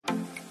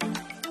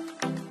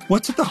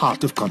What's at the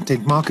heart of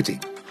content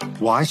marketing?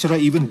 Why should I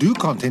even do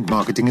content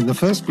marketing in the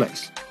first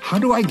place? How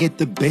do I get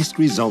the best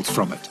results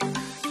from it?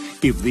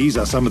 If these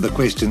are some of the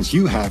questions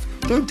you have,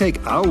 don't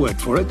take our word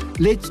for it.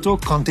 Let's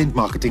talk content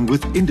marketing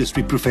with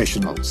industry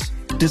professionals.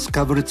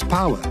 Discover its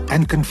power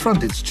and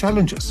confront its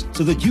challenges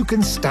so that you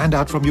can stand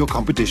out from your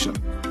competition.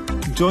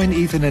 Join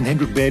Ethan and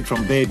Hendrik Baird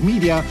from Baird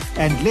Media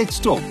and let's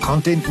talk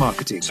content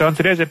marketing. So on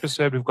today's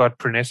episode, we've got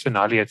Prenessa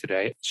Nalliah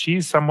today.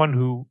 She's someone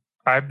who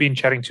I've been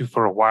chatting to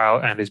for a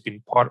while and has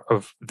been part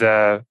of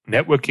the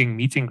networking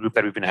meeting group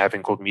that we've been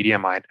having called Media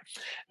Mind.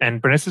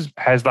 And Prenessa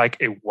has like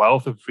a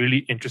wealth of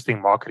really interesting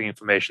marketing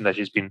information that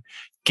she's been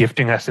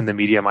gifting us in the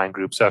Media Mind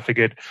group. So I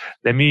figured,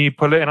 let me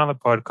pull her in on the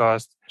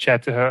podcast,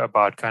 chat to her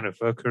about kind of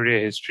her career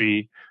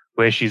history,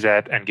 where she's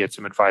at, and get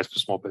some advice for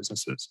small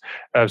businesses.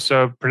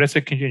 So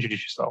Prenessa, can you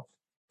introduce yourself?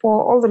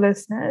 For all the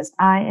listeners,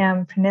 I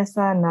am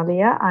Prenessa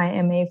Nalliah. I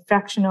am a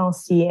fractional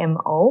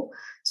CMO.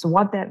 So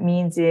what that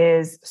means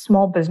is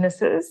small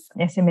businesses,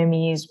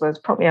 SMMEs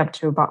with probably up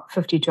to about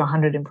 50 to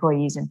 100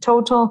 employees in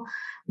total,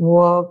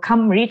 will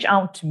reach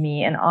out to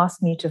me and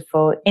ask me to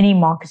fill any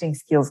marketing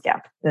skills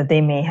gap that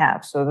they may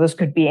have. So this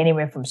could be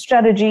anywhere from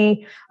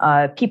strategy,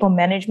 people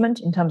management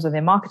in terms of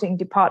their marketing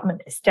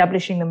department,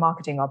 establishing the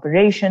marketing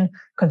operation,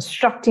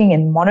 constructing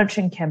and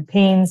monitoring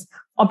campaigns,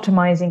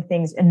 optimizing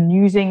things, and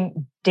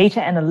using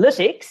data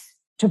analytics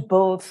to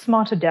build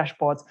smarter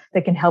dashboards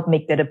that can help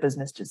make better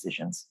business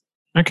decisions.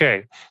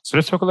 Okay, so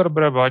let's talk a little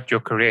bit about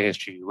your career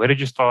history. Where did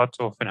you start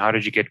off and how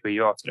did you get where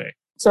you are today?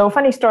 So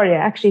funny story, I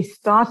actually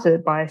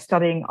started by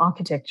studying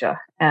architecture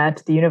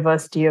at the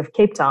University of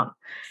Cape Town.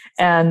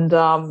 And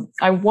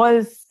I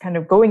was kind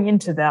of going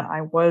into that,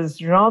 I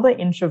was rather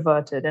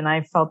introverted and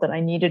I felt that I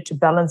needed to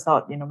balance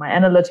out, my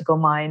analytical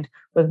mind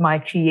with my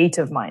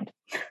creative mind.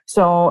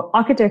 So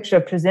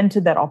architecture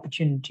presented that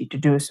opportunity to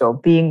do so,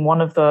 being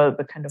one of the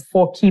kind of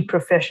 4 key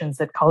professions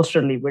that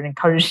culturally we're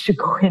encouraged to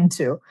go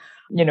into.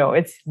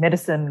 It's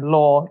medicine,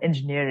 law,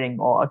 engineering,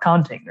 or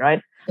accounting,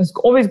 right? It's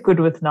always good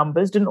with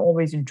numbers, didn't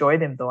always enjoy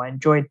them though. I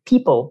enjoyed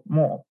people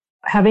more.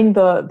 Having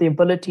the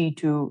ability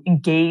to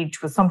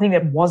engage with something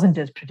that wasn't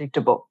as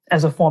predictable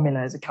as a formula,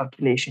 as a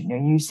calculation.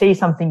 You say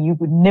something you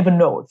would never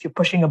know if you're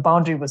pushing a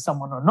boundary with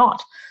someone or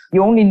not.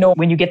 You only know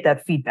when you get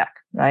that feedback,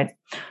 right?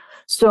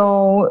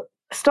 So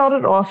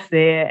started off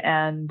there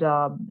and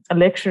a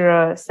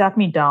lecturer sat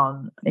me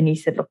down and he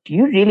said, look, do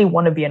you really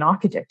want to be an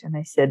architect? And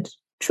I said,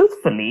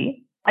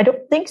 truthfully, I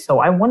don't think so.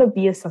 I want to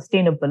be a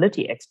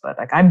sustainability expert.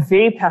 Like I'm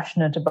very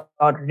passionate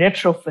about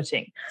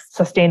retrofitting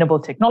sustainable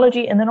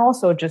technology and then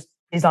also just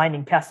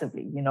designing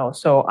passively,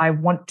 So I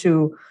want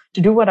to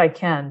do what I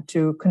can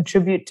to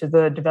contribute to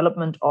the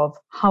development of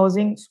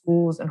housing,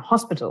 schools, and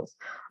hospitals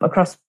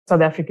across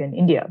South Africa and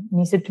India. And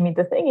he said to me,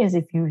 the thing is,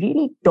 if you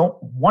really don't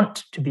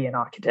want to be an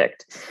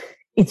architect,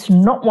 it's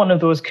not one of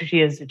those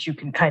careers that you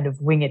can kind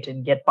of wing it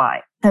and get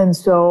by. And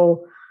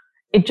so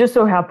it just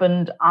so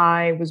happened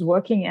I was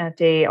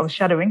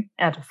shadowing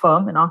at a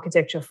firm, an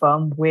architecture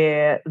firm,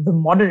 where the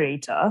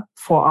moderator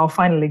for our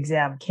final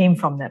exam came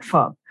from that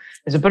firm.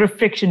 There's a bit of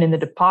friction in the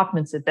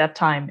departments at that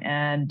time,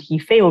 and he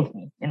failed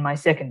me in my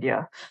second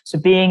year. So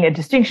being a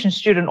distinction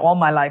student all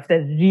my life,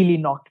 that really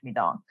knocked me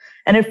down.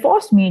 And it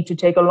forced me to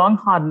take a long,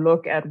 hard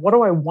look at what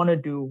do I want to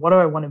do? What do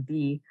I want to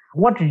be?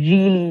 What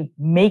really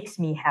makes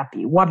me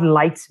happy? What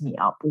lights me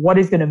up? What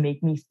is going to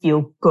make me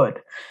feel good?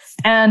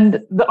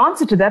 And the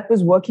answer to that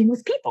was working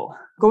with people,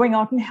 going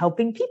out and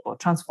helping people,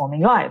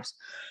 transforming lives.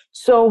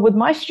 So with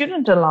my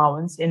student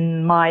allowance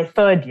in my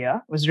third year,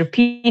 I was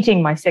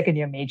repeating my second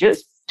year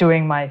majors,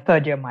 doing my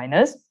third year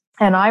minors.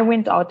 And I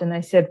went out and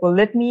I said, well,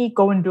 let me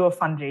go and do a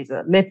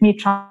fundraiser. Let me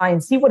try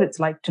and see what it's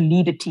like to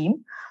lead a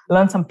team,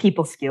 learn some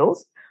people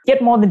skills,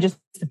 get more than just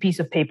a piece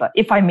of paper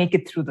if I make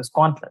it through this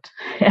gauntlet.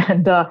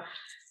 And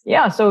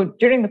so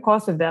during the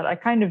course of that, I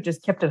kind of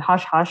just kept it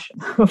hush-hush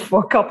for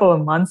a couple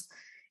of months.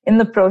 In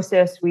the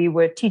process, we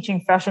were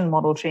teaching fashion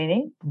model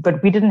training,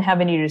 but we didn't have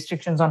any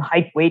restrictions on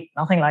height, weight,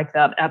 nothing like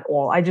that at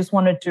all. I just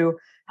wanted to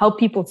help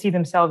people see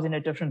themselves in a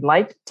different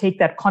light, take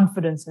that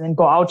confidence, and then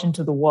go out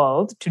into the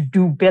world to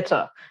do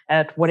better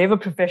at whatever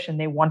profession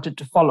they wanted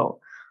to follow,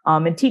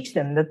 and teach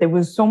them that there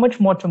was so much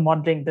more to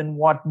modeling than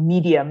what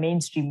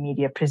mainstream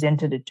media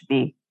presented it to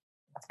be.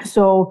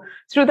 So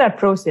through that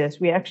process,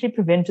 we actually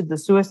prevented the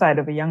suicide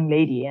of a young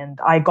lady, and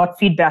I got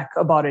feedback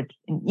about it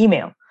in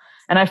email.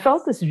 And I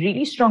felt this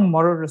really strong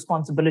moral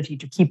responsibility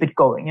to keep it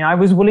going. I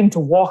was willing to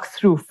walk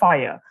through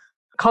fire.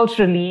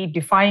 Culturally,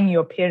 defying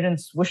your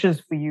parents'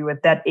 wishes for you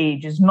at that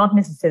age is not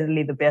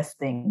necessarily the best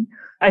thing.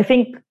 I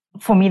think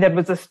for me, that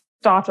was the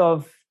start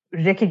of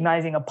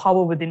recognizing a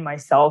power within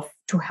myself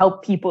to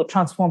help people,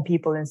 transform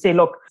people, and say,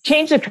 look,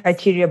 change the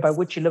criteria by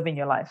which you live in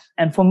your life.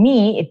 And for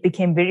me, it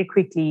became very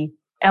quickly,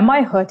 am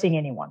I hurting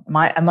anyone?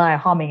 Am I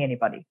harming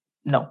anybody?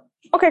 No.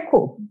 Okay,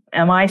 cool.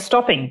 Am I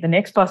stopping the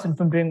next person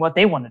from doing what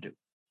they want to do?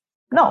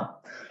 No.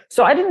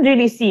 So I didn't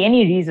really see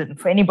any reason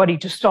for anybody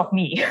to stop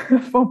me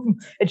from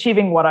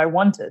achieving what I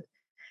wanted.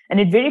 And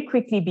it very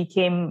quickly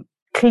became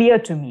clear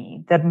to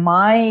me that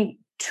my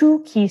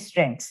 2 key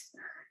strengths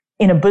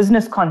in a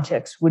business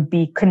context would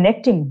be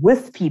connecting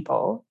with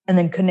people and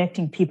then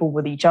connecting people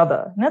with each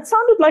other. And that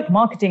sounded like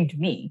marketing to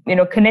me,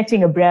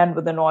 connecting a brand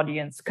with an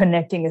audience,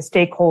 connecting a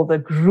stakeholder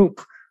group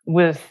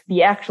with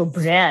the actual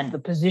brand, the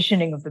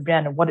positioning of the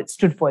brand and what it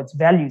stood for, its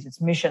values, its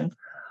mission.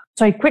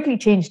 So I quickly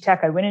changed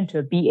tack. I went into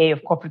a BA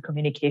of corporate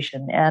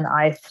communication and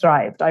I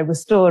thrived. I was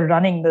still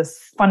running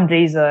this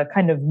fundraiser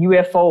kind of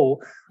UFO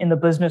in the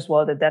business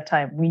world at that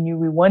time. We knew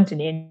we weren't an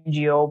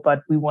NGO,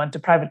 but we weren't a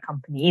private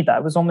company either. I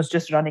was almost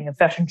just running a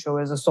fashion show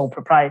as a sole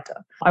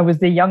proprietor. I was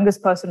the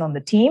youngest person on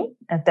the team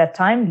at that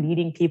time,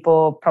 leading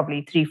people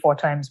probably 3-4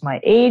 times my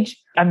age.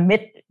 I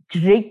met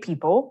great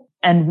people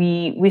and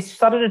we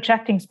started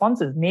attracting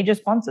sponsors, major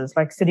sponsors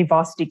like City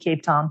Varsity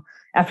Cape Town,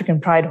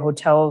 African Pride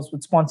hotels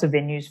would sponsor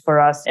venues for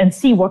us and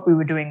see what we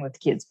were doing with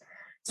kids.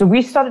 So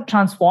we started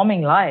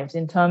transforming lives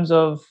in terms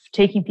of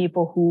taking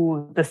people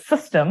who the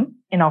system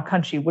in our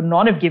country would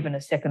not have given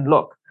a second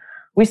look.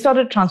 We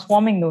started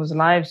transforming those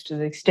lives to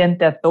the extent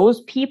that those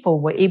people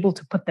were able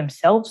to put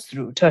themselves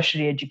through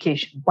tertiary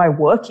education by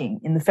working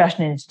in the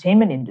fashion and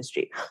entertainment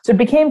industry. So it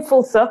became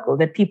full circle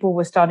that people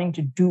were starting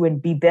to do and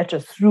be better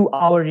through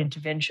our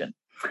intervention.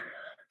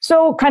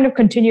 So kind of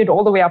continued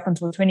all the way up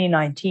until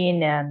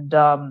 2019.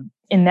 And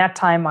in that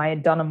time, I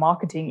had done a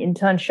marketing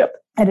internship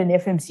at an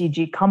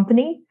FMCG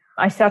company.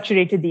 I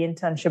saturated the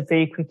internship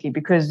very quickly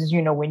because,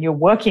 when you're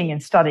working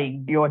and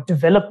studying, your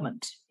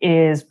development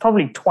is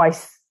probably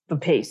twice the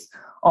pace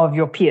of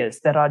your peers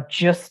that are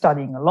just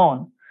studying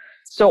alone.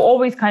 So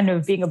always kind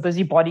of being a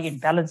busybody and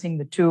balancing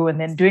the two, and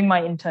then doing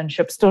my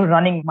internship, still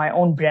running my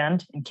own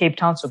brand in Cape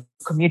Town. So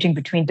commuting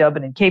between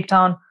Durban and Cape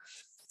Town.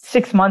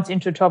 6 months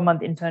into a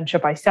 12-month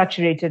internship, I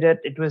saturated it.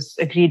 It was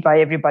agreed by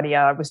everybody.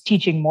 I was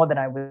teaching more than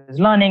I was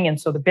learning. And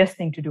so the best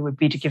thing to do would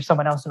be to give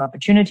someone else an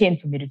opportunity and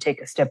for me to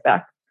take a step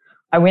back.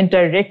 I went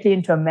directly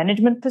into a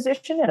management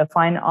position at a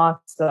fine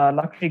arts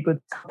luxury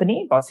goods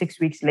company about 6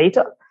 weeks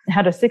later. I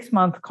had a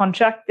 6-month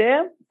contract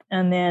there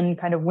and then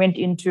kind of went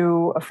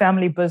into a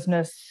family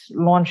business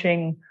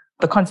launching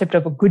the concept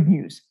of a good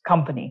news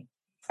company.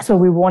 So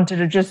we wanted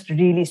to just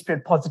really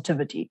spread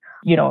positivity,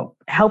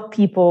 help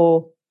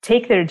people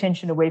take their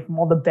attention away from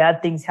all the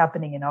bad things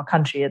happening in our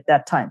country at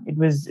that time. It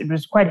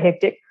was quite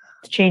hectic.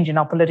 Change in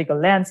our political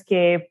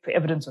landscape,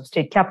 evidence of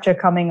state capture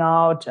coming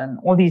out, and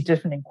all these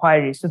different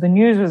inquiries. So the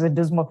news was a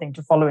dismal thing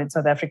to follow in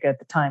South Africa at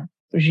the time.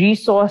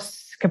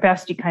 Resource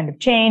capacity kind of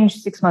changed.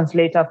 6 months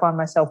later, I found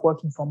myself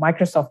working for a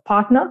Microsoft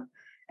partner,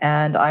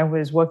 and I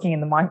was working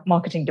in the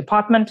marketing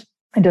department.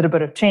 I did a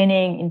bit of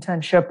training,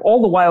 internship,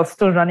 all the while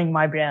still running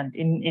my brand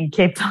in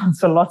Cape Town,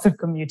 so lots of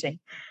commuting.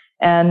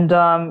 And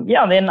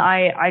then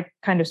I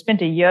kind of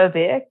spent a year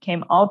there,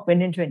 came out,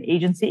 went into an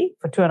agency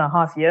for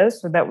 2.5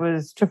 years. So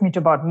that took me to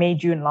about May,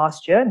 June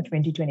last year in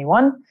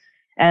 2021.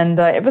 And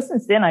ever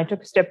since then, I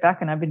took a step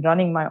back and I've been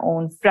running my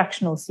own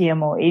fractional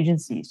CMO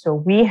agency. So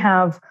we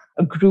have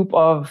a group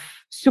of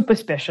super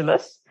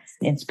specialists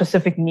in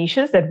specific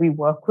niches that we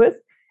work with.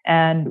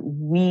 And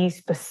we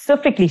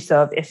specifically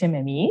serve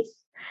SMMEs.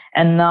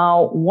 And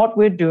now what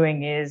we're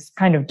doing is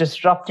kind of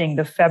disrupting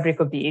the fabric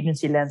of the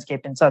agency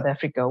landscape in South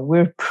Africa.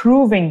 We're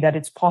proving that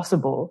it's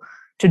possible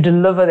to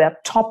deliver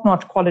that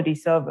top-notch quality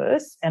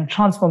service and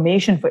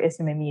transformation for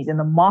SMMEs in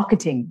the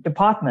marketing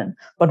department,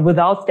 but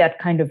without that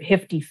kind of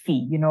hefty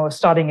fee,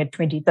 starting at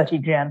 20, 30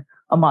 grand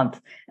a month.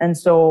 And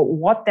so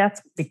what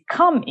that's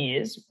become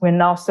is we're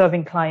now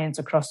serving clients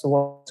across the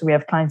world. So we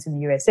have clients in the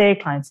USA,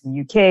 clients in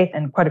the UK,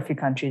 and quite a few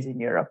countries in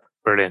Europe.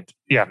 Brilliant.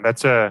 Yeah,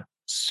 that's a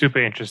super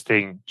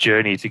interesting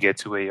journey to get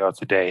to where you are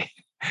today.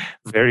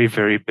 Very,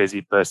 very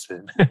busy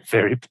person.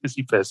 Very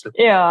busy person.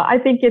 Yeah, I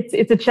think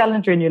it's a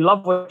challenge when you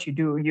love what you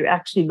do. You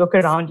actually look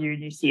around you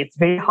and you see it's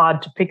very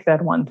hard to pick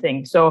that one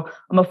thing. So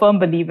I'm a firm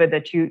believer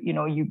that you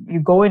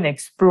go and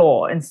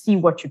explore and see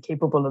what you're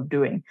capable of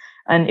doing.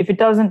 And if it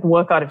doesn't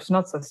work out, if it's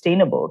not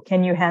sustainable,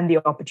 can you hand the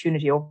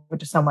opportunity over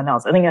to someone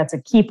else? I think that's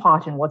a key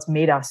part in what's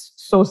made us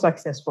so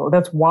successful.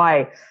 That's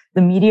why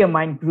the Media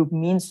Mind Group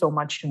means so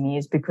much to me,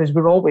 is because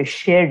we're always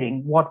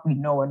sharing what we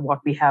know and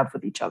what we have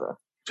with each other.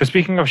 So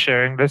speaking of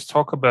sharing, let's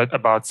talk a bit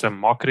about some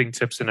marketing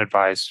tips and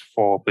advice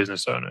for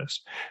business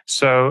owners.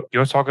 So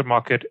your target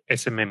market,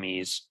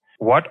 SMMEs,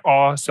 what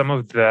are some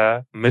of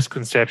the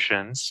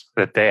misconceptions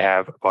that they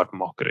have about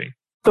marketing?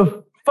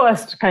 The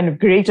first kind of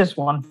greatest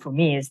one for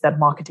me is that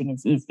marketing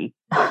is easy.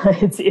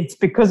 It's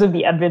because of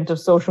the advent of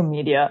social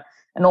media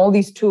and all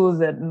these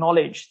tools and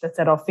knowledge that's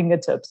at our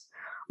fingertips.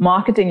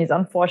 Marketing is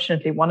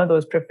unfortunately one of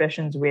those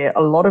professions where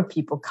a lot of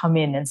people come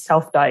in and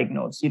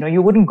self-diagnose.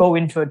 You wouldn't go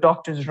into a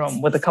doctor's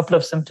room with a couple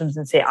of symptoms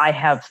and say, I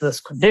have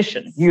this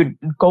condition. You'd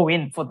go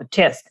in for the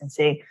test and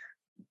say,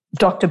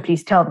 doctor,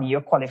 please tell me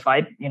you're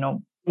qualified.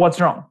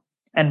 What's wrong?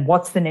 And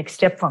what's the next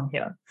step from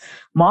here?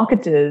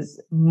 Marketers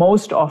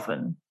most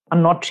often are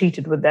not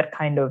treated with that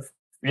kind of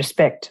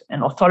respect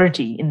and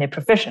authority in their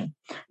profession.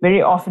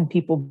 Very often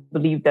people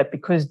believe that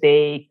because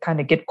they kind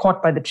of get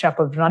caught by the trap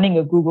of running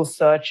a Google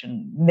search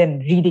and then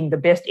reading the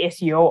best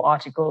SEO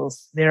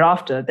articles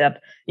thereafter,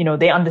 that,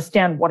 they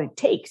understand what it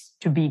takes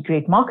to be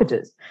great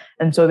marketers.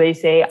 And so they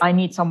say, I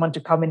need someone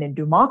to come in and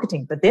do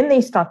marketing. But then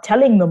they start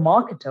telling the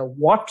marketer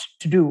what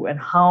to do and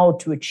how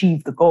to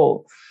achieve the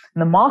goal.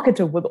 And the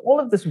marketer, with all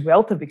of this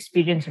wealth of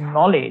experience and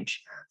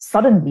knowledge,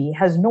 suddenly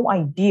has no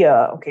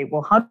idea, okay,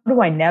 well, how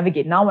do I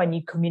navigate? Now I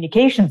need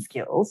communication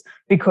skills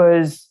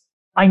because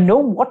I know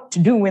what to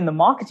do in the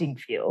marketing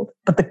field,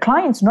 but the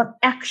client's not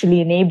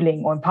actually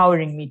enabling or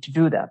empowering me to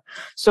do that.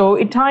 So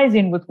it ties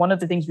in with one of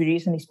the things we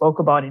recently spoke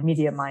about in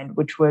Media Mind,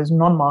 which was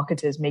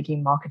non-marketers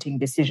making marketing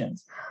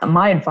decisions.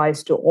 My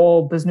advice to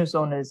all business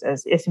owners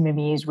as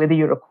SMMEs, whether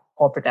you're a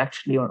corporate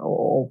actually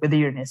or whether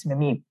you're an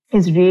SMME,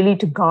 is really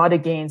to guard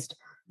against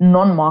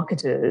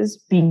non-marketers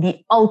being the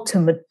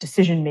ultimate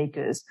decision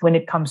makers when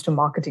it comes to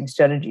marketing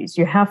strategies.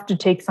 You have to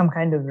take some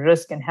kind of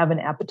risk and have an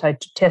appetite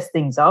to test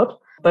things out.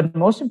 But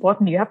most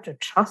importantly, you have to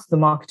trust the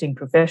marketing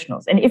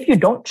professionals. And if you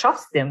don't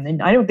trust them,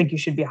 then I don't think you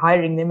should be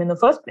hiring them in the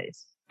first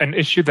place. An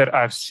issue that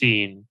I've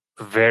seen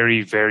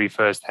very, very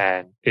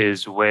firsthand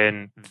is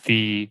when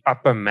the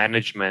upper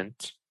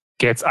management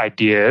gets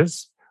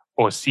ideas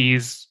or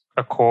sees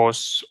a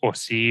course or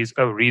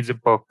reads a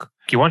book.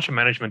 You want your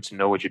management to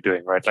know what you're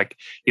doing, right? Like,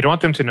 you don't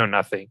want them to know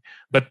nothing,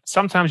 but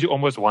sometimes you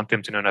almost want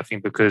them to know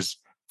nothing because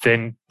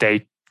then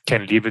they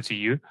can leave it to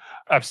you.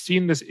 I've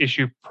seen this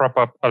issue prop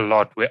up a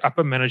lot where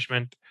upper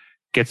management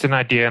gets an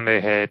idea in their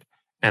head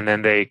and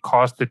then they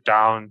cast it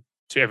down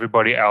to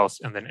everybody else,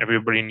 and then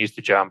everybody needs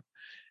to jump,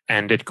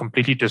 and it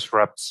completely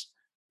disrupts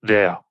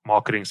their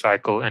marketing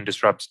cycle and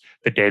disrupts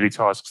the daily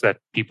tasks that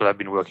people have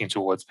been working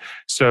towards.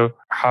 So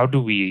how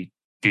do we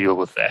deal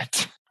with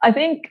that? I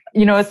think,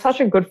 it's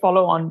such a good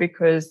follow-on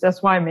because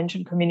that's why I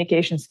mentioned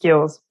communication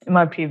skills in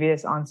my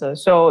previous answer.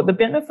 So the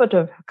benefit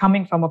of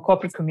coming from a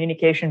corporate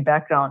communication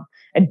background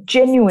and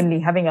genuinely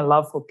having a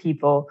love for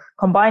people,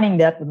 combining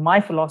that with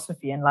my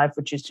philosophy in life,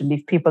 which is to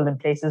leave people in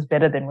places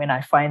better than when I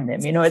find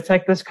them. It's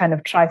like this kind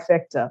of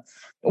trifecta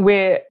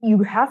where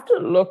you have to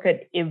look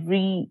at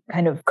every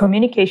kind of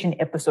communication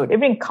episode,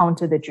 every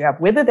encounter that you have,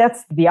 whether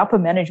that's the upper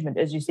management,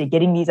 as you say,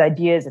 getting these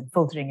ideas and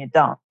filtering it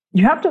down.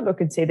 You have to look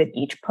and say that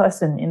each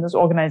person in this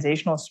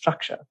organizational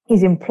structure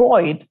is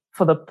employed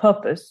for the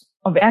purpose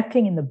of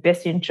acting in the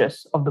best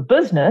interests of the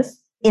business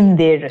in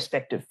their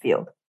respective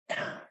field.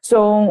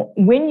 So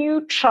when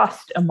you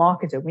trust a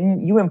marketer,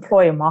 when you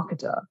employ a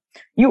marketer,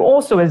 you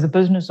also as a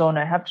business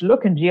owner have to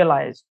look and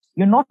realize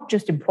you're not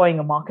just employing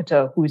a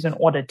marketer who is an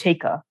order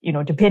taker,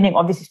 depending,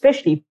 obviously,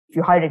 especially if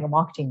you're hiring a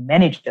marketing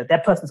manager,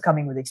 that person's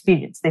coming with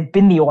experience. They've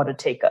been the order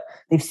taker.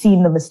 They've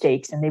seen the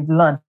mistakes and they've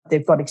learned.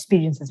 They've got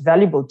experience that's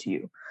valuable to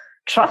you.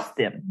 Trust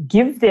them,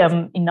 give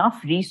them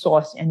enough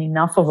resource and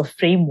enough of a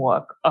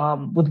framework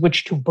with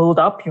which to build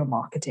up your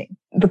marketing.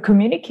 The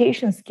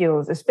communication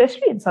skills,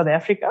 especially in South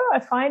Africa,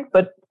 I find,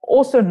 but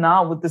also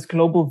now with this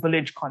global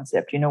village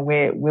concept,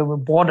 where we're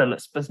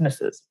borderless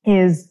businesses,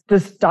 is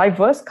this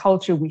diverse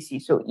culture we see.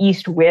 So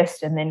East,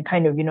 West, and then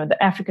kind of,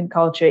 the African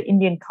culture,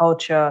 Indian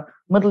culture,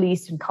 Middle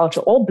Eastern culture,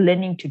 all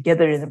blending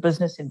together in a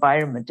business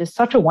environment is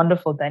such a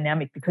wonderful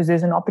dynamic because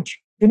there's an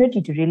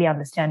opportunity to really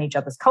understand each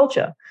other's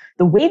culture.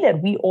 The way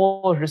that we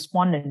all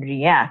respond and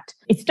react,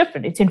 it's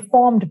different. It's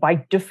informed by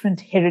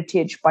different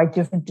heritage, by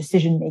different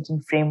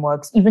decision-making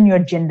frameworks. Even your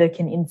gender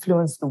can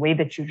influence the way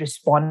that you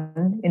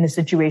respond in a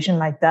situation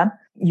like that.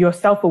 Your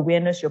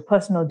self-awareness, your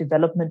personal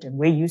development, and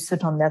where you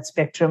sit on that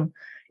spectrum,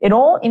 it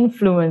all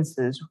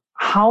influences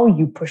how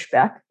you push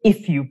back,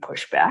 if you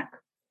push back,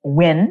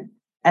 when,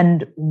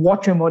 and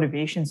what your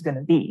motivation is going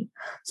to be.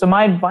 So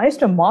my advice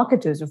to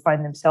marketers who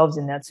find themselves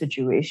in that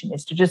situation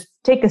is to just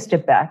take a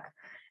step back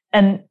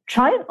and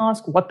try and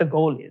ask what the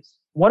goal is.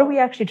 What are we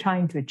actually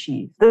trying to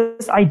achieve?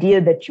 This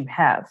idea that you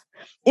have,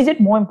 is it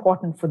more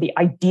important for the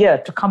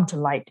idea to come to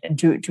light and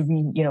to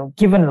be,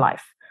 given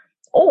life?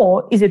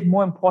 Or is it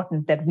more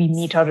important that we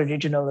meet our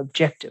original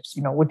objectives,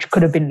 which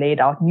could have been laid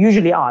out, and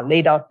usually are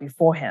laid out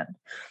beforehand?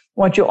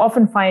 What you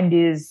often find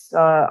is,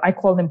 I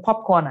call them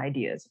popcorn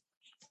ideas.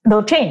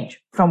 They'll change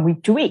from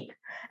week to week.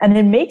 And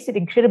it makes it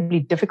incredibly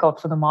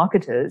difficult for the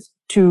marketers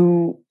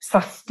to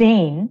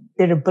sustain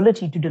their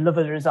ability to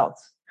deliver the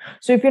results.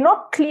 So if you're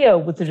not clear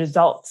with the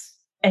results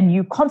and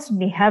you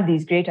constantly have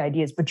these great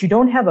ideas, but you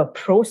don't have a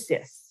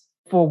process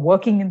for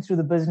working them through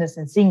the business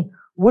and seeing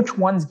which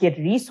ones get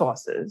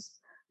resources,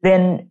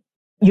 then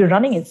you're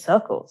running in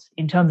circles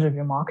in terms of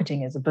your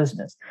marketing as a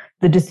business.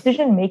 The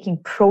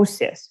decision-making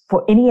process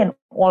for any and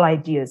all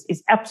ideas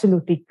is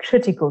absolutely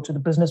critical to the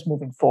business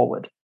moving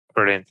forward.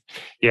 Brilliant.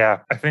 Yeah,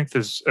 I think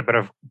there's a bit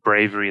of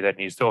bravery that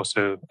needs to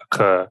also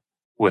occur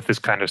with this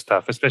kind of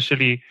stuff,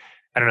 especially,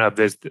 I don't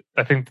know,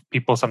 I think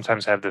people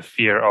sometimes have the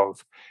fear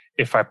of,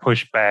 if I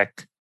push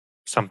back,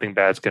 something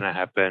bad's going to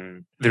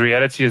happen. The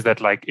reality is that,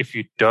 like, if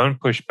you don't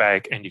push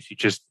back and if you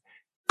just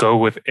go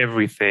with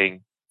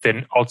everything,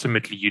 then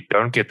ultimately you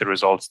don't get the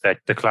results that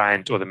the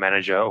client or the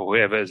manager or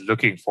whoever is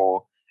looking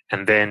for.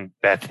 and then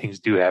bad things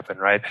do happen,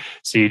 right?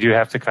 So you do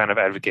have to kind of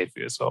advocate for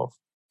yourself.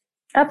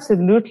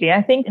 Absolutely.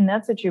 I think in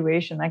that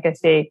situation, like I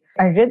say,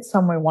 I read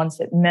somewhere once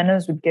that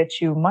manners would get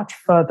you much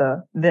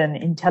further than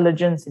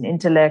intelligence and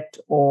intellect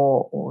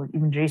or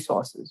even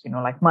resources,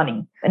 like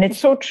money. And it's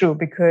so true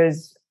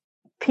because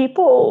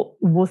people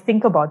will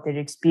think about their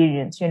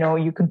experience.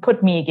 You can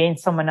put me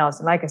against someone else.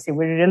 And like I say,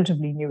 we're a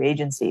relatively new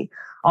agency.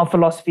 Our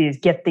philosophy is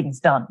get things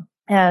done.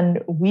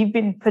 And we've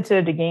had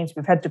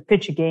to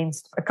pitch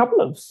against a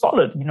couple of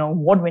solid,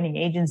 award-winning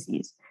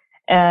agencies.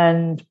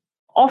 And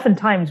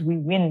oftentimes we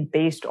win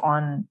based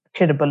on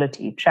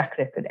credibility, track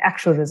record,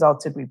 actual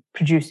results that we're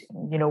producing.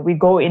 We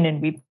go in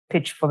and we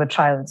pitch for the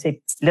trial and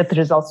say, let the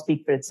results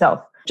speak for itself.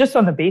 Just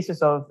on the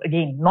basis of,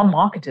 again,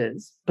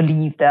 non-marketers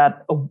believe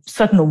that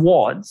certain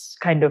awards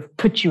kind of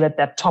put you at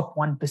that top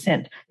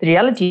 1%. The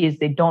reality is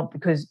they don't,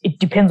 because it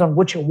depends on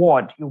which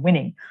award you're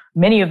winning.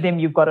 Many of them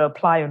you've got to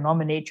apply or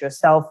nominate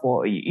yourself,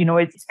 or,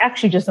 it's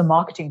actually just a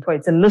marketing ploy.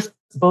 It's a list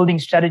building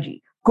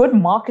strategy. Good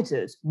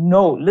marketers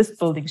know list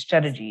building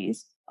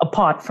strategies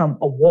apart from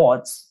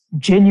awards,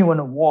 genuine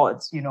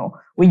awards,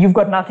 where you've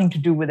got nothing to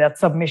do with that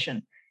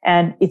submission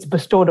and it's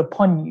bestowed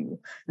upon you.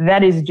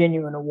 That is a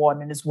genuine award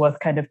and it's worth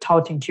kind of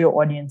touting to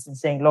your audience and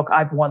saying, look,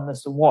 I've won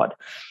this award.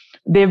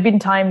 There have been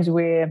times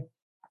where,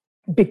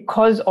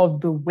 because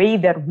of the way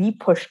that we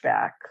push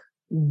back,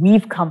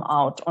 we've come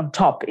out on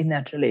top in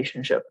that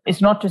relationship.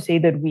 It's not to say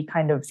that we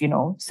kind of,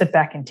 sit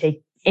back and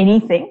take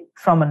anything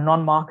from a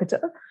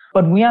non-marketer,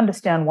 but we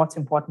understand what's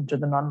important to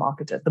the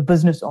non-marketer, the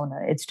business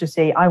owner. It's to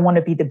say, I want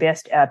to be the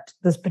best at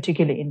this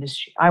particular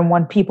industry. I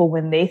want people,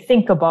 when they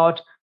think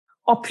about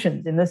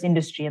options in this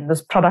industry and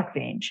this product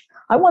range,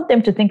 I want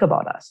them to think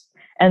about us.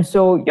 And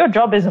so your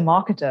job as a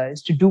marketer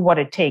is to do what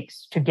it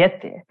takes to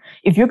get there.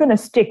 If you're going to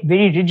stick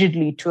very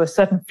rigidly to a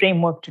certain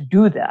framework to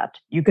do that,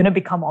 you're going to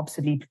become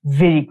obsolete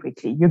very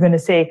quickly. You're going to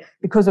say,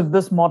 because of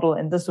this model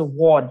and this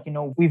award,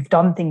 we've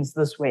done things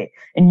this way.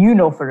 And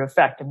for a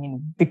fact,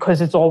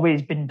 because it's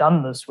always been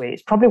done this way,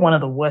 it's probably one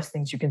of the worst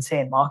things you can say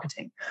in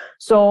marketing.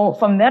 So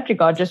from that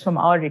regard, just from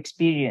our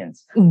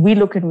experience, we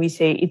look and we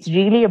say, it's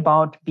really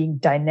about being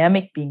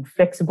dynamic, being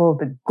flexible.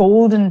 The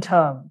golden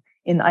term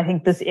in, I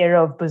think, this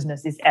era of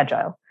business is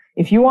agile.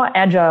 If you are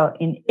agile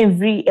in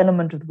every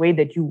element of the way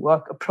that you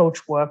work,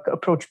 approach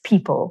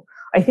people,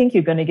 I think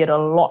you're going to get a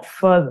lot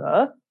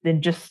further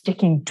than just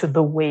sticking to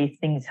the way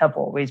things have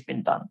always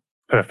been done.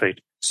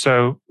 Perfect.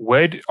 So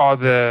where are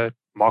the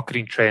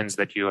marketing trends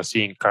that you are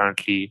seeing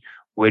currently?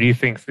 Where do you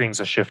think things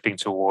are shifting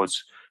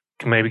towards?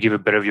 Can maybe give a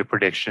bit of your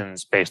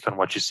predictions based on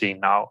what you're seeing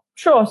now?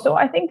 Sure. So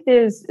I think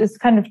there's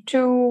kind of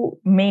two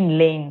main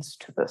lanes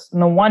to this.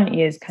 And the one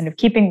is kind of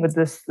keeping with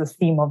this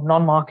theme of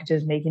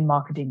non-marketers making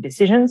marketing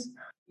decisions.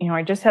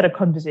 I just had a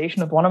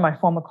conversation with one of my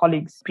former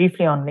colleagues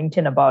briefly on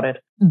LinkedIn about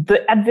it.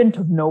 The advent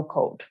of no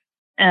code.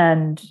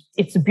 And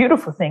it's a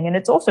beautiful thing. And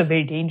it's also a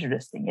very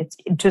dangerous thing. It's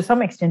to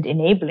some extent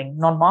enabling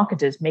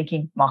non-marketers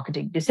making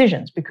marketing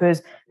decisions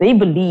because they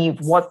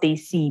believe what they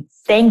see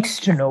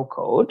thanks to no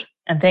code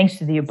and thanks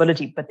to the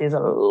ability, but there's a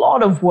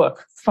lot of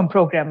work from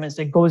programmers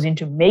that goes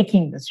into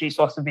making this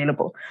resource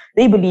available.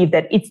 They believe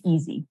that it's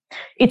easy,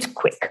 it's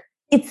quick,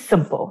 it's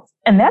simple.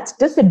 And that's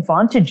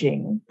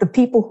disadvantaging the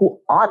people who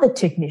are the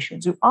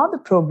technicians, who are the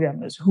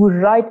programmers, who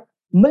write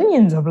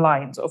millions of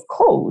lines of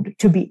code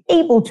to be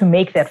able to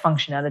make that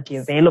functionality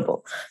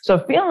available. So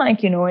I feel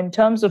like, in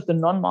terms of the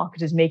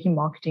non-marketers making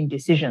marketing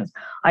decisions,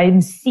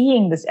 I'm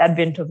seeing this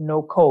advent of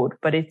no code,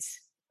 but it's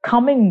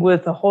coming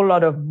with a whole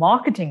lot of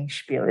marketing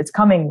spiel. It's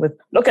coming with,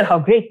 look at how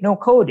great no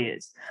code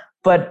is.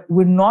 But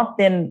we're not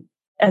then,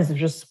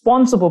 as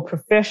responsible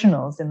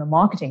professionals in the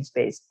marketing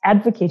space,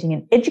 advocating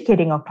and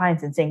educating our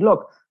clients and saying,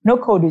 look, no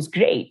code is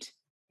great,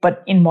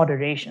 but in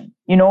moderation.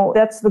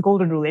 That's the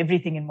golden rule,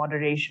 everything in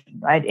moderation,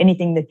 right?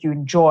 Anything that you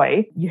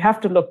enjoy, you have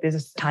to look, there's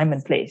a time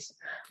and place.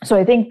 So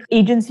I think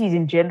agencies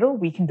in general,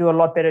 we can do a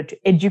lot better to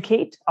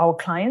educate our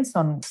clients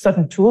on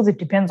certain tools. It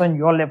depends on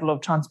your level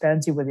of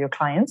transparency with your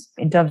clients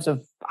in terms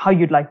of how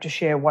you'd like to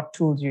share what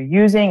tools you're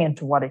using and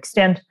to what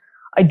extent.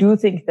 I do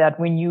think that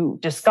when you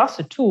discuss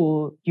a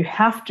tool, you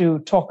have to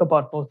talk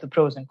about both the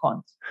pros and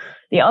cons.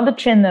 The other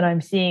trend that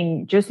I'm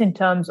seeing just in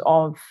terms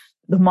of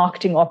the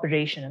marketing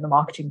operation and the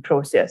marketing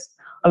process,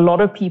 a lot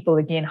of people,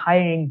 again,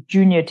 hiring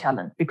junior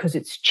talent because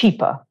it's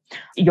cheaper.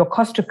 Your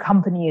cost to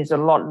company is a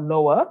lot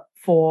lower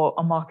for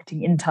a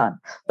marketing intern,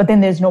 but then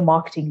there's no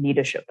marketing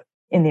leadership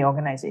in the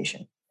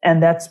organization.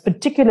 And that's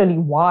particularly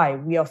why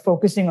we are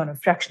focusing on a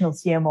fractional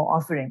CMO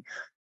offering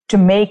to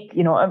make,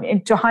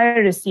 to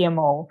hire a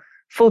CMO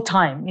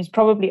full-time is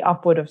probably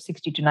upward of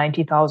 60 to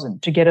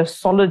 90,000 to get a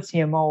solid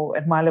CMO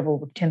at my level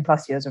with 10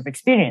 plus years of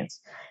experience.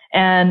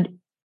 And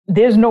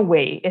there's no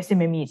way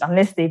SMMEs,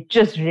 unless they've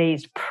just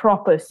raised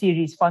proper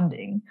series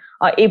funding,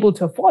 are able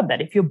to afford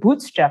that. If you're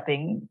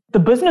bootstrapping, the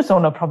business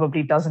owner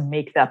probably doesn't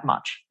make that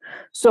much.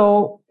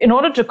 So in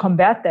order to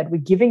combat that, we're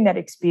giving that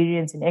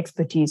experience and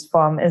expertise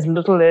from as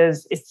little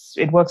as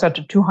it works out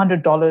to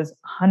 $200,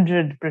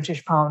 100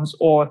 British pounds,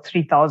 or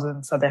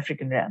 3,000 South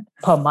African rand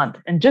per month.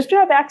 And just to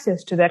have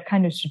access to that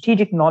kind of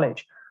strategic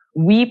knowledge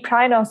we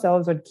pride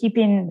ourselves on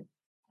keeping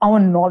our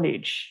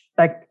knowledge,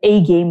 like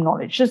A-game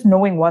knowledge, just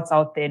knowing what's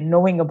out there,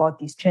 knowing about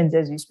these trends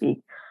as you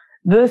speak.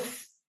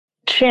 This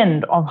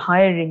trend of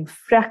hiring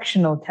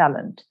fractional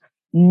talent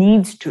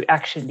needs to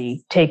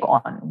actually take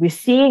on. We're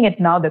seeing it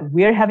now that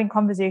we're having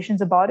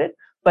conversations about it,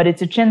 but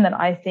it's a trend that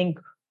I think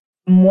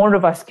more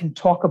of us can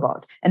talk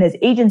about. And as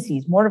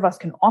agencies, more of us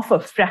can offer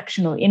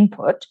fractional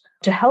input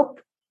to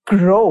help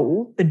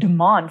grow the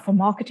demand for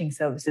marketing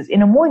services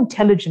in a more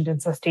intelligent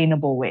and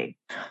sustainable way.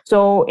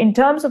 So in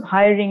terms of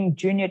hiring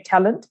junior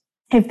talent,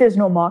 if there's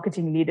no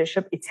marketing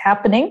leadership, it's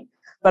happening,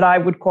 but I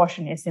would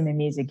caution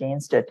SMMEs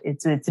against it.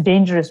 It's a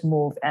dangerous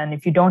move. And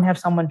if you don't have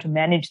someone to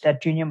manage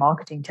that junior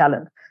marketing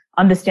talent,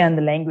 understand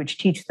the language,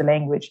 teach the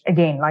language,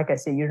 again, like I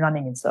say, you're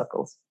running in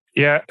circles.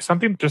 Yeah,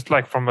 something just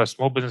like from a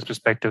small business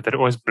perspective that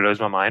always blows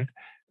my mind.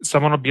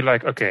 Someone will be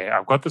like, okay,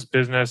 I've got this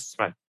business,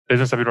 my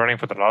business I've been running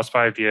for the last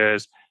 5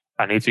 years.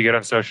 I need to get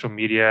on social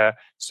media.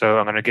 So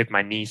I'm going to get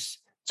my niece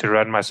to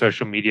run my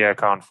social media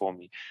account for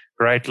me,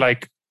 right?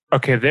 Like,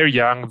 okay, they're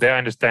young, they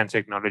understand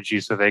technology,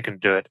 so they can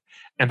do it.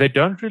 And they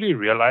don't really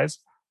realize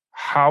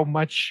how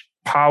much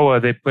power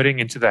they're putting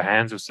into the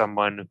hands of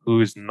someone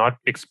who is not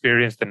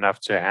experienced enough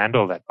to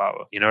handle that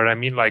power. You know what I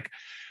mean? Like,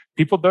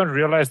 people don't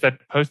realize that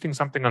posting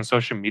something on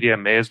social media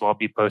may as well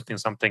be posting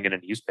something in a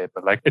newspaper.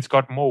 Like, it's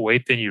got more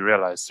weight than you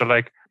realize. So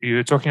like,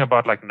 you're talking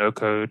about like no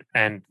code,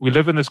 and we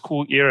live in this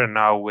cool era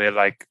now where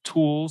like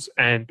tools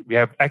and we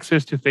have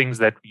access to things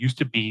that used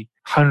to be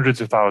hundreds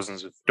of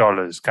thousands of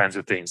dollars kinds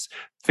of things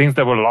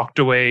that were locked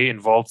away in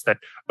vaults that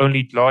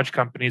only large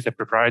companies have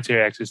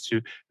proprietary access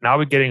to. Now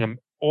we're getting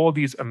all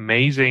these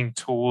amazing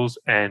tools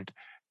and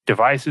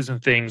devices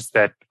and things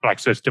that like,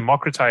 so it's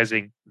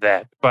democratizing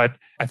that. But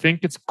I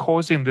think it's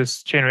causing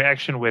this chain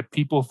reaction where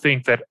people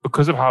think that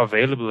because of how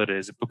available it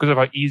is, because of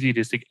how easy it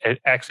is to get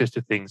access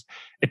to things,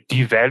 it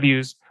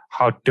devalues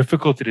how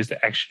difficult it is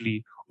to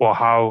actually, or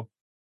how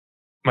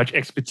much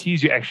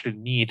expertise you actually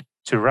need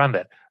to run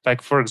that.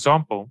 Like, for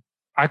example,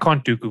 I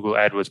can't do Google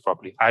AdWords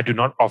properly. I do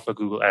not offer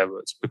Google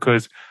AdWords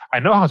because I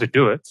know how to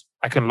do it.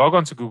 I can log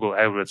on to Google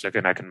AdWords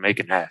and I can make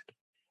an ad.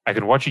 I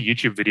can watch a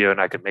YouTube video and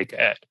I can make an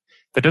ad.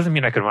 That doesn't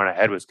mean I can run an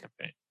AdWords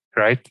campaign,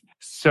 right?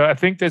 So I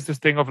think there's this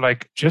thing of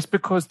like, just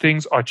because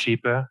things are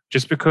cheaper,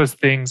 just because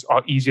things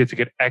are easier to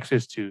get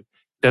access to,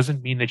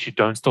 doesn't mean that you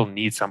don't still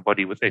need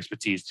somebody with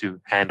expertise to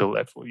handle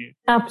that for you.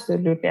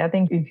 Absolutely. I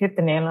think you've hit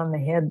the nail on the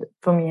head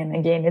for me. And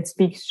again, it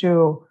speaks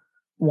to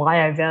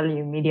why I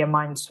value Media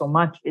Mind so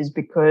much, is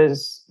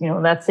because,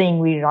 that saying,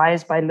 we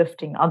rise by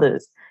lifting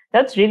others.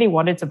 That's really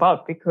what it's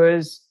about,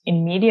 because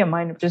in Media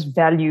Mind, I've just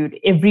valued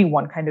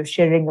everyone kind of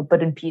sharing a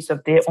bit and piece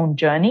of their own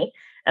journey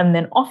and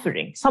then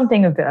offering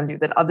something of value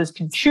that others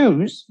can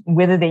choose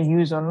whether they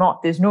use or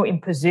not. There's no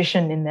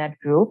imposition in that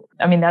group.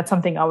 I mean, that's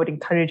something I would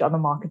encourage other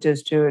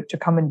marketers to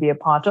come and be a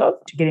part of,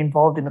 to get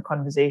involved in the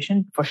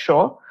conversation for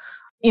sure.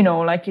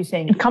 Like you're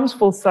saying, it comes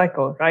full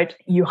cycle, right?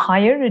 You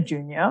hire a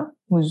junior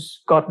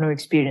who's got no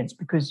experience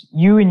because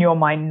you in your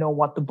mind know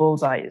what the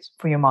bullseye is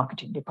for your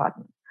marketing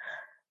department.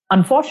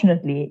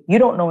 Unfortunately, you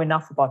don't know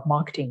enough about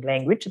marketing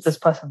language that this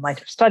person might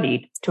have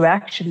studied to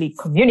actually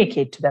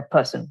communicate to that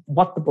person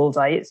what the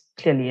bullseye is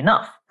clearly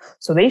enough.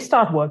 So they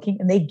start working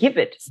and they give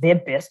it their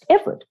best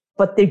effort,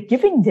 but they're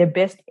giving their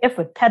best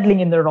effort paddling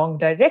in the wrong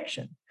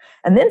direction.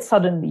 And then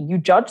suddenly you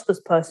judge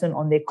this person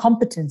on their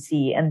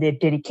competency and their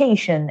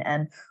dedication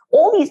and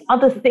all these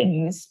other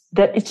things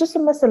that it's just a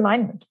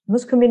misalignment,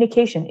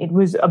 miscommunication. It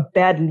was a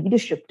bad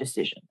leadership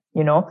decision,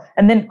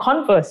 And then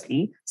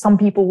conversely, some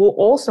people will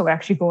also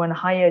actually go and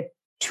hire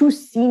too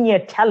senior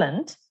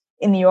talent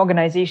in the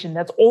organization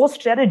that's all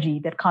strategy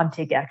that can't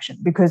take action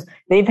because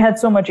they've had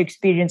so much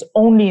experience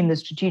only in the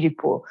strategic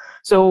pool.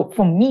 So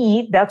for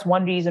me, that's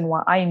one reason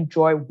why I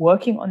enjoy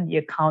working on the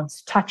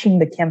accounts, touching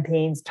the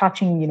campaigns,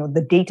 touching,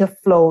 the data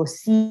flow,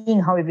 seeing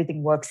how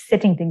everything works,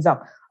 setting things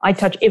up. I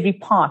touch every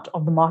part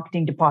of the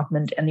marketing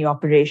department and the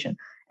operation.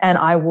 And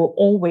I will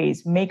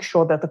always make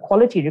sure that the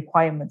quality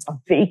requirements are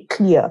very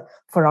clear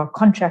for our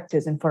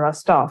contractors and for our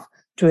staff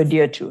to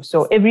adhere to.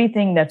 So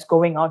everything that's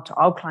going out to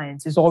our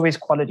clients is always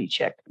quality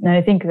checked. And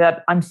I think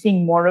that I'm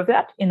seeing more of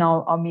that in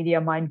our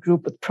Media Mind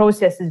group, with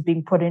processes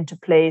being put into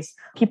place,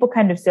 people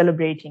kind of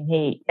celebrating,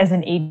 hey, as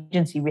an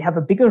agency, we have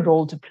a bigger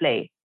role to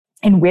play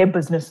in where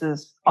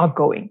businesses are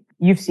going.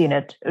 You've seen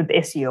it with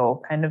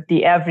SEO, kind of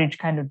the average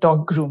kind of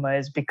dog groomer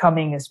is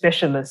becoming a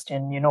specialist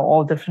in,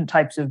 all different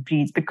types of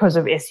breeds because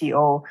of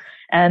SEO.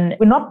 And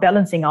we're not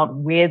balancing out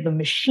where the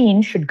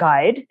machine should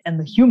guide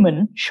and the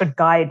human should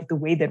guide the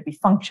way that we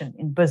function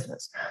in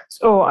business.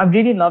 So I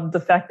really love the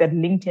fact that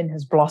LinkedIn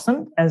has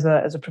blossomed as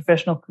a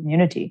professional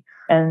community.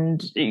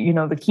 And,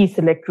 the key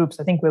select groups,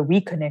 I think where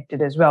we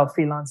connected as well,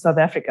 Freelance South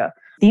Africa,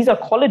 these are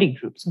quality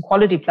groups and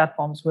quality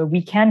platforms where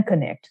we can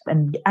connect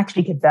and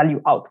actually get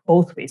value out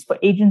both ways for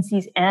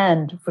agencies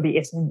and for the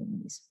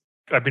SMEs.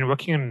 I've been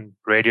working in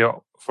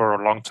radio for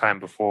a long time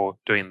before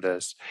doing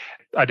this.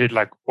 I did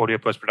like audio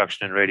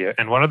post-production in radio.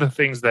 And one of the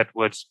things that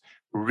was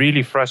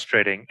really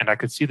frustrating, and I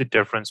could see the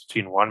difference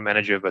between one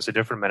manager versus a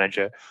different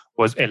manager,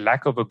 was a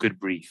lack of a good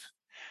brief.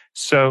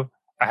 So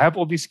I have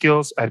all these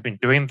skills. I've been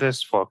doing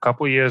this for a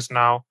couple of years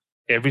now.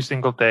 Every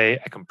single day,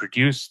 I can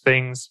produce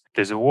things.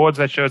 There's awards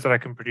that shows that I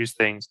can produce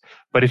things.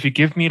 But if you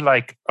give me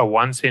like a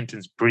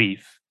 1-sentence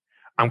brief,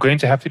 I'm going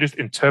to have to just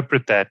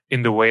interpret that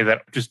in the way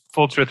that just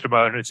filter it through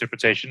my own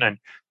interpretation and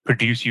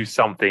produce you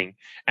something.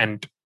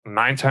 And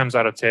 9 times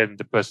out of 10,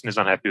 the person is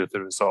unhappy with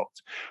the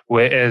result.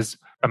 Whereas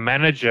a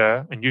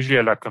manager, and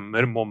usually like a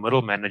more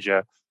middle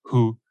manager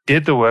who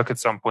did the work at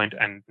some point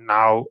and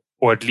now,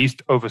 or at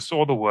least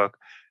oversaw the work,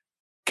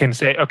 can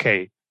say,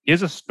 okay,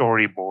 here's a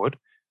storyboard.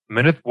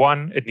 Minute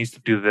 1, it needs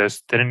to do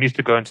this. Then it needs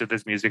to go into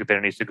this music. Then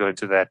it needs to go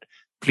into that.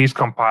 Please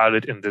compile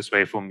it in this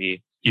way for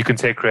me. You can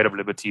take creative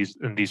liberties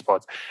in these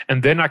parts.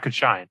 And then I could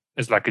shine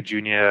as like a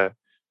junior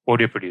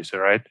audio producer,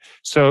 right?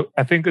 So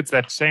I think it's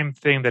that same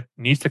thing that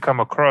needs to come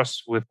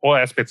across with all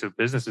aspects of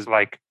business is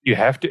like you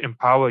have to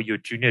empower your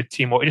junior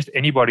team or just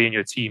anybody in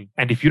your team.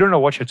 And if you don't know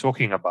what you're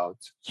talking about,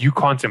 you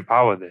can't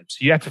empower them.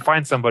 So you have to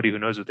find somebody who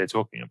knows what they're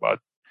talking about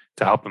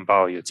to help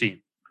empower your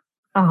team.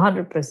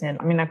 100%.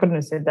 I mean, I couldn't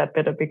have said that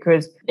better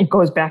because it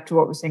goes back to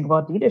what we're saying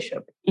about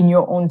leadership in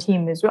your own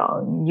team as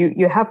well.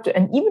 You have to,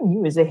 and even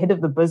you as a head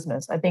of the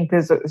business, I think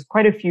there's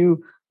quite a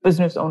few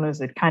business owners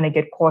that kind of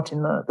get caught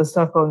in the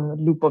circle and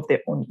the loop of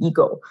their own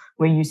ego,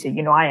 where you say,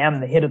 I am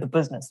the head of the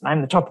business and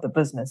I'm the top of the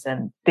business.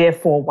 And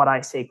therefore what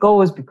I say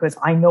goes because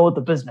I know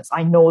the business,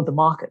 I know the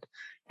market.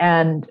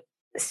 And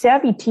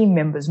savvy team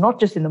members, not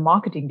just in the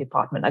marketing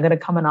department, are going to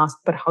come and ask,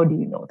 but how do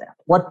you know that?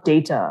 What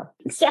data?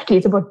 Exactly.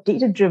 It's about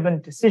data-driven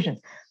decisions.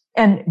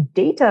 And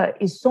data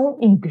is so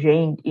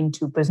ingrained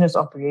into business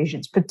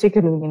operations,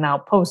 particularly now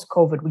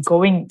post-COVID. We're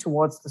going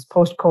towards this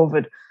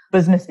post-COVID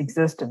business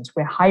existence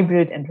where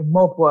hybrid and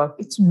remote work,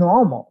 it's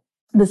normal.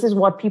 This is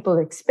what people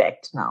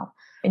expect now.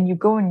 And you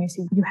go and you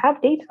see, you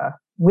have data.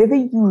 Whether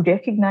you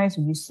recognize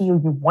or you see or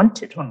you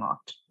want it or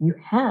not, you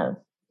have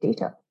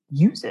data.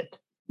 Use it.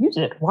 Use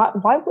it.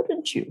 Why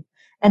wouldn't you?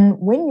 And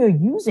when you're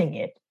using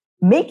it,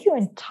 make your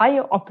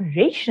entire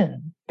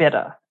operation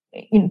better.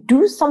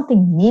 Do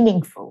something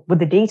meaningful with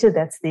the data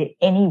that's there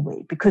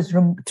anyway, because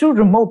through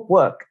remote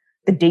work,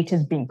 the data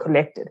is being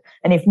collected.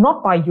 And if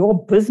not by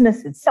your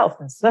business itself,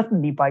 and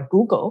certainly by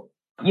Google,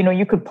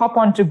 you could pop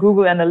onto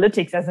Google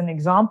Analytics as an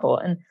example.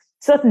 And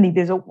certainly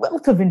there's a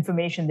wealth of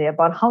information there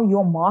about how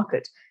your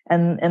market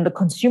and the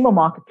consumer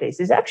marketplace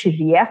is actually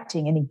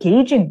reacting and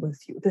engaging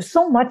with you. There's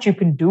so much you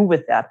can do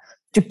with that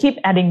to keep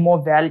adding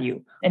more value.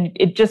 And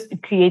it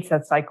creates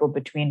that cycle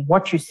between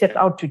what you set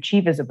out to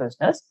achieve as a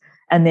business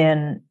and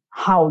then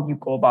how you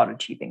go about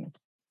achieving it.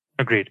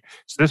 Agreed.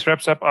 So this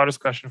wraps up our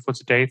discussion for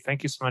today.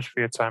 Thank you so much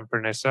for your time,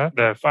 Prenessa.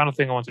 The final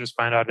thing I want to just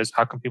find out is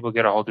how can people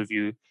get a hold of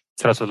you?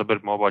 Tell us a little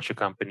bit more about your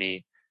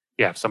company.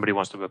 Yeah, if somebody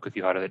wants to work with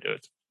you, how do they do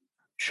it?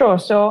 Sure.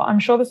 So I'm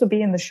sure this will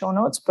be in the show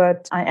notes,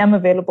 but I am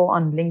available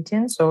on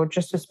LinkedIn. So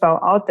just to spell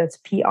out, that's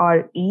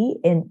Prenessa,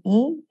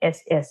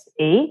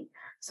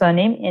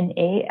 surname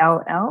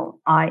Nalliah.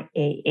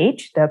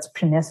 That's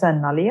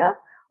Prenessa Nalliah.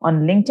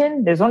 On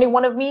LinkedIn, there's only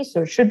one of me,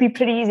 so it should be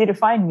pretty easy to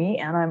find me.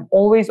 And I'm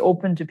always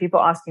open to people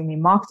asking me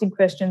marketing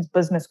questions,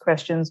 business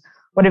questions,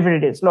 whatever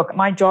it is. Look,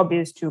 my job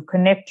is to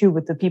connect you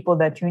with the people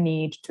that you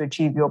need to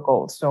achieve your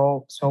goals.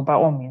 So by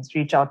all means,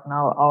 reach out and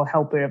I'll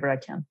help wherever I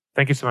can.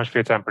 Thank you so much for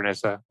your time,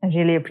 Prenessa. I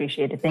really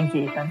appreciate it. Thank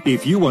you, Ethan.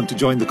 If you want to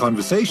join the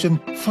conversation,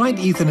 find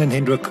Ethan and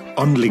Hendrik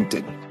on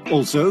LinkedIn.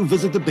 Also,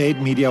 visit the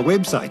Baird Media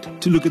website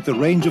to look at the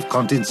range of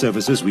content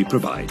services we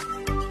provide.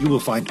 You will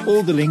find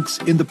all the links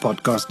in the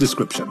podcast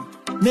description.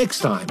 Next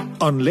time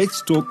on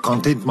Let's Talk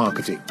Content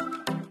Marketing.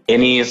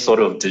 Any sort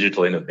of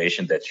digital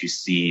innovation that you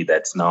see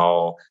that's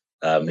now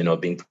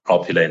being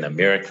popular in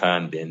America,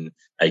 and then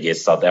I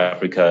guess South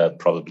Africa,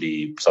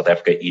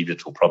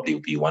 Egypt will probably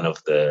be one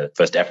of the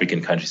first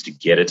African countries to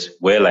get it.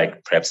 We're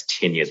like perhaps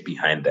 10 years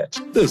behind that.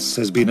 This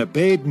has been a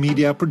Baird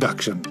Media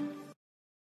production.